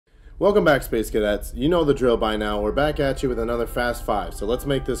Welcome back, Space Cadets. You know the drill by now. We're back at you with another Fast Five, so let's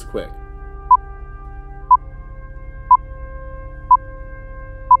make this quick.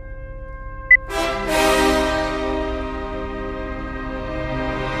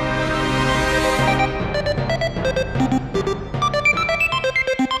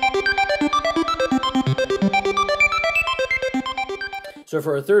 So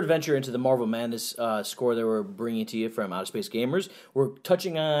for our third venture into the Marvel Madness score that we're bringing to you from Outer Space Gamers, we're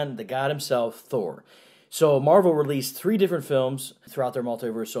touching on the god himself, Thor. So Marvel released 3 different films throughout their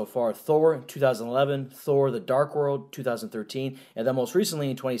multiverse so far. Thor in 2011, Thor the Dark World 2013, and then most recently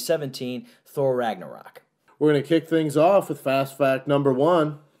in 2017, Thor Ragnarok. We're going to kick things off with Fast Fact number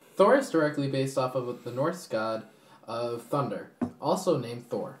 1. Thor is directly based off of the Norse god of thunder, also named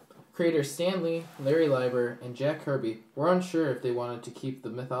Thor. Creators Stan Lee, Larry Lieber, and Jack Kirby were unsure if they wanted to keep the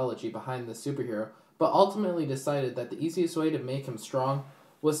mythology behind the superhero, but ultimately decided that the easiest way to make him strong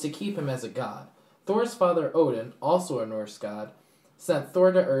was to keep him as a god. Thor's father Odin, also a Norse god, sent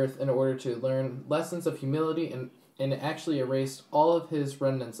Thor to Earth in order to learn lessons of humility and actually erased all of his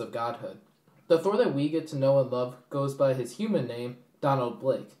remnants of godhood. The Thor that we get to know and love goes by his human name, Donald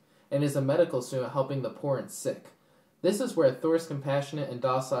Blake, and is a medical student helping the poor and sick. This is where Thor's compassionate and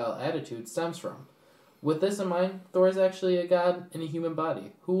docile attitude stems from. With this in mind, Thor is actually a god in a human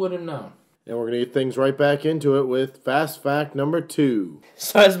body. Who would have known? And we're going to get things right back into it with Fast Fact number 2.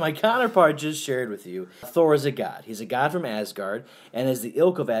 So as my counterpart just shared with you, Thor is a god. He's a god from Asgard, and as the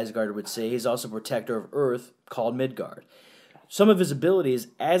ilk of Asgard would say, he's also a protector of Earth called Midgard. Some of his abilities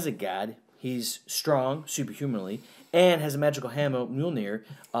as a god, he's strong, superhumanly, and has a magical hammer, Mjolnir,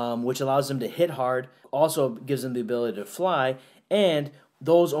 which allows him to hit hard, also gives him the ability to fly, and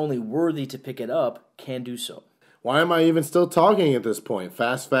those only worthy to pick it up can do so. Why am I even still talking at this point?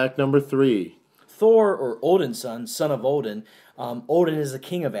 Fast Fact number 3. Thor, or Odin's son of Odin, Odin is the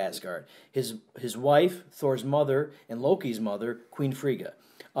king of Asgard. His wife, Thor's mother, and Loki's mother, Queen Frigga.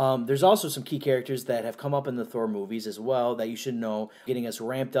 There's also some key characters that have come up in the Thor movies as well that you should know, getting us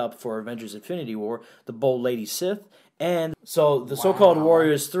ramped up for Avengers Infinity War, the bold Lady Sith, and so the so-called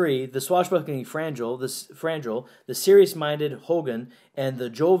Warriors 3, the swashbuckling Frangel, the serious-minded Hogun, and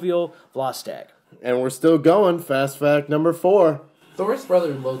the jovial Vlastag. And we're still going. Fast Fact number 4. Thor's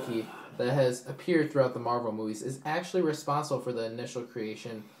brother Loki, that has appeared throughout the Marvel movies, is actually responsible for the initial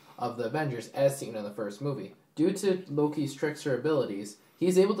creation of the Avengers as seen in the first movie. Due to Loki's trickster abilities, he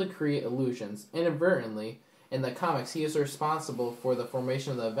is able to create illusions. Inadvertently, in the comics, he is responsible for the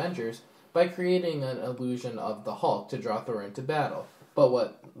formation of the Avengers by creating an illusion of the Hulk to draw Thor into battle. But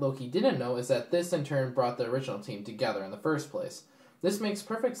what Loki didn't know is that this in turn brought the original team together in the first place. This makes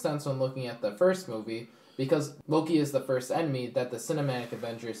perfect sense when looking at the first movie, because Loki is the first enemy that the cinematic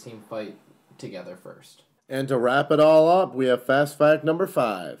Avengers team fight together first. And to wrap it all up, we have Fast Fact number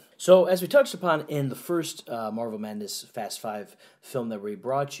 5. So, as we touched upon in the first Marvel Madness Fast 5 film that we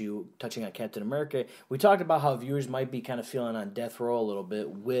brought you, touching on Captain America, we talked about how viewers might be kind of feeling on death row a little bit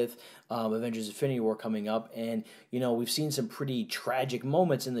with Avengers Infinity War coming up. And, we've seen some pretty tragic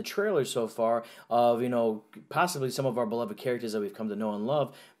moments in the trailer so far of, possibly some of our beloved characters that we've come to know and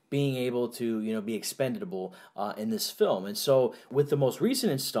love being able to, be expendable in this film. And so with the most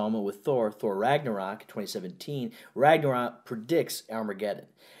recent installment with Thor Ragnarok, 2017, Ragnarok predicts Armageddon.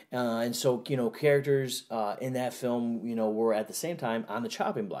 And so, characters in that film, were at the same time on the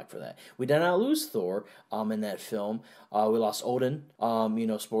chopping block for that. We did not lose Thor in that film. We lost Odin,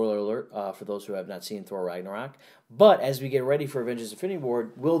 spoiler alert for those who have not seen Thor Ragnarok. But as we get ready for Avengers Infinity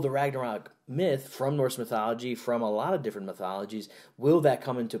War, will the Ragnarok myth from Norse mythology, from a lot of different mythologies, will that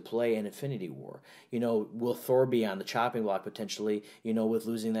come into play in Infinity War? Will Thor be on the chopping block potentially, with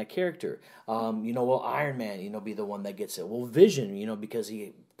losing that character? Will Iron Man, be the one that gets it? Will Vision, because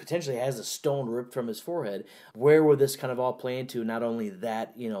he potentially has a stone ripped from his forehead, where will this kind of all play into not only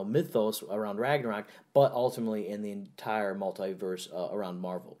that, mythos around Ragnarok, but ultimately in the entire multiverse around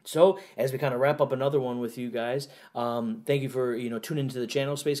Marvel? So, as we kind of wrap up another one with you guys, thank you for, tuning into the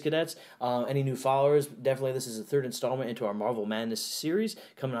channel, Space Cadets. Any new followers, definitely this is the third installment into our Marvel Madness series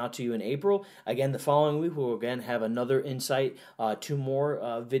coming out to you in April. Again, the following week, we'll again have another insight, 2 more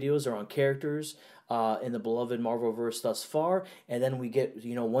videos around characters in the beloved Marvelverse thus far, and then we get,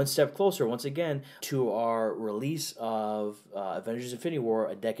 one step closer, once again, to our release of Avengers Infinity War,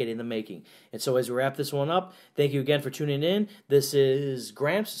 a decade in the making. And so as we wrap this one up, thank you again for tuning in. This is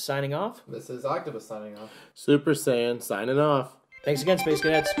Gramps signing off. This is Octopus signing off. Super Saiyan signing off. Thanks again, Space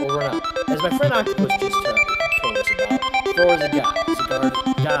Cadets. Over and out. As my friend Octopus just told us about, Thor is a god. He's a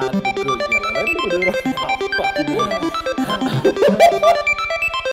god of the good.